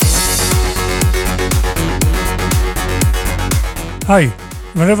Hi,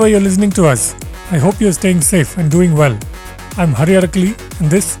 wherever you're listening to us, I hope you're staying safe and doing well. I'm Hari Arakali,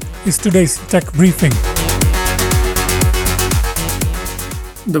 and this is today's Tech Briefing.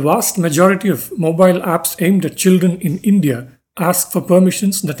 The vast majority of mobile apps aimed at children in India ask for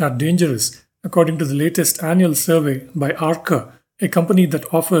permissions that are dangerous, according to the latest annual survey by Arka, a company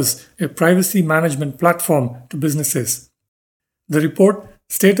that offers a privacy management platform to businesses. The report,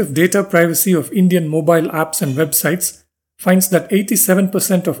 State of Data Privacy of Indian Mobile Apps and Websites, finds that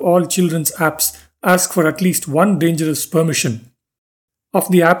 87% of all children's apps ask for at least one dangerous permission.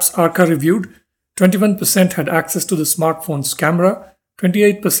 Of the apps Arka reviewed, 21% had access to the smartphone's camera,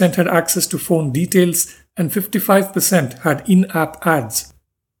 28% had access to phone details, and 55% had in-app ads.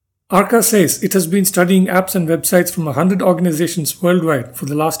 Arka says it has been studying apps and websites from 100 organizations worldwide for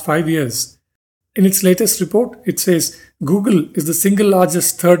the last 5 years. In its latest report, it says Google is the single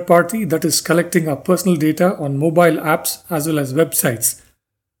largest third party that is collecting our personal data on mobile apps as well as websites.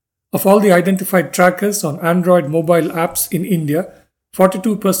 Of all the identified trackers on Android mobile apps in India,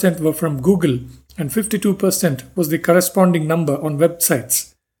 42% were from Google and 52% was the corresponding number on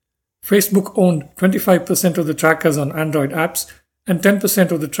websites. Facebook owned 25% of the trackers on Android apps and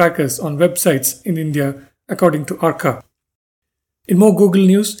 10% of the trackers on websites in India, according to Arka. In more Google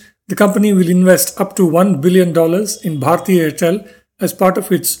news, the company will invest up to $1 billion in Bharti Airtel as part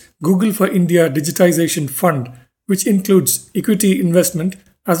of its Google for India Digitization Fund, which includes equity investment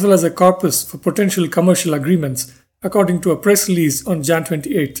as well as a corpus for potential commercial agreements, according to a press release on Jan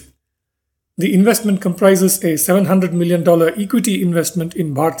 28. The investment comprises a $700 million equity investment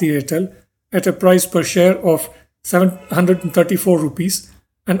in Bharti Airtel at a price per share of 734 rupees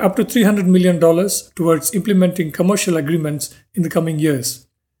and up to $300 million towards implementing commercial agreements in the coming years.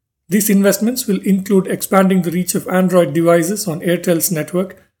 These investments will include expanding the reach of Android devices on Airtel's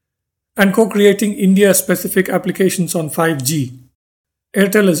network and co-creating India-specific applications on 5G.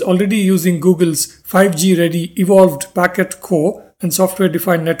 Airtel is already using Google's 5G-ready Evolved Packet Core and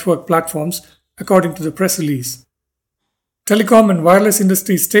software-defined network platforms, according to the press release. Telecom and wireless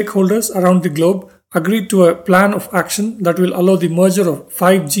industry stakeholders around the globe agreed to a plan of action that will allow the merger of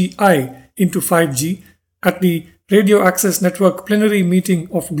 5Gi into 5G at the Radio Access Network plenary meeting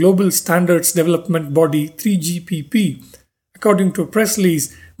of Global Standards Development Body 3GPP, according to a press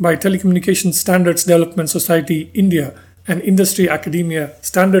release by Telecommunications Standards Development Society India and Industry Academia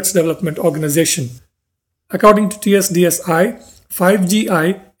Standards Development Organization. According to TSDSI,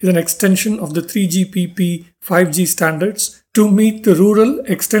 5Gi is an extension of the 3GPP 5G standards to meet the rural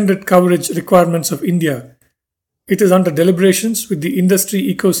extended coverage requirements of India. It is under deliberations with the industry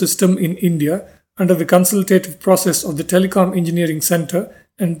ecosystem in India under the consultative process of the Telecom Engineering Center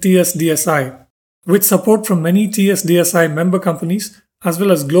and TSDSI. With support from many TSDSI member companies, as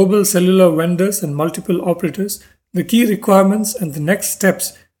well as global cellular vendors and multiple operators, the key requirements and the next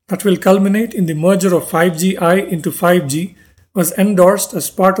steps that will culminate in the merger of 5Gi into 5G was endorsed as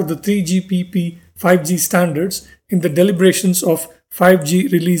part of the 3GPP 5G standards in the deliberations of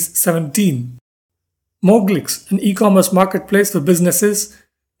 5G Release 17. Moglix, an e-commerce marketplace for businesses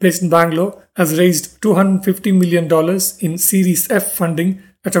based in Bangalore, has raised $250 million in Series F funding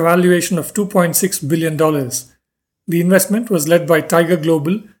at a valuation of $2.6 billion. The investment was led by Tiger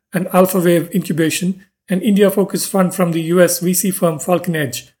Global and AlphaWave Incubation, an India-focused fund from the US VC firm Falcon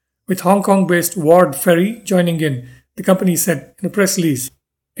Edge, with Hong Kong-based Ward Ferry joining in, the company said in a press release.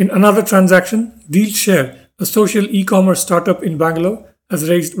 In another transaction, DealShare, a social e-commerce startup in Bangalore, has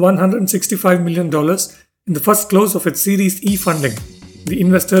raised $165 million in the first close of its Series E funding. The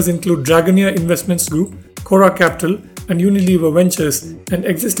investors include Dragoneer Investments Group, Cora Capital, and Unilever Ventures, and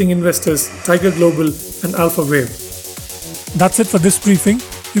existing investors Tiger Global and AlphaWave. That's it for this briefing.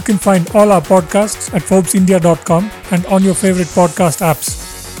 You can find all our podcasts at ForbesIndia.com and on your favorite podcast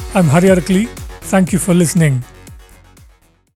apps. I'm Hari Arakali. Thank you for listening.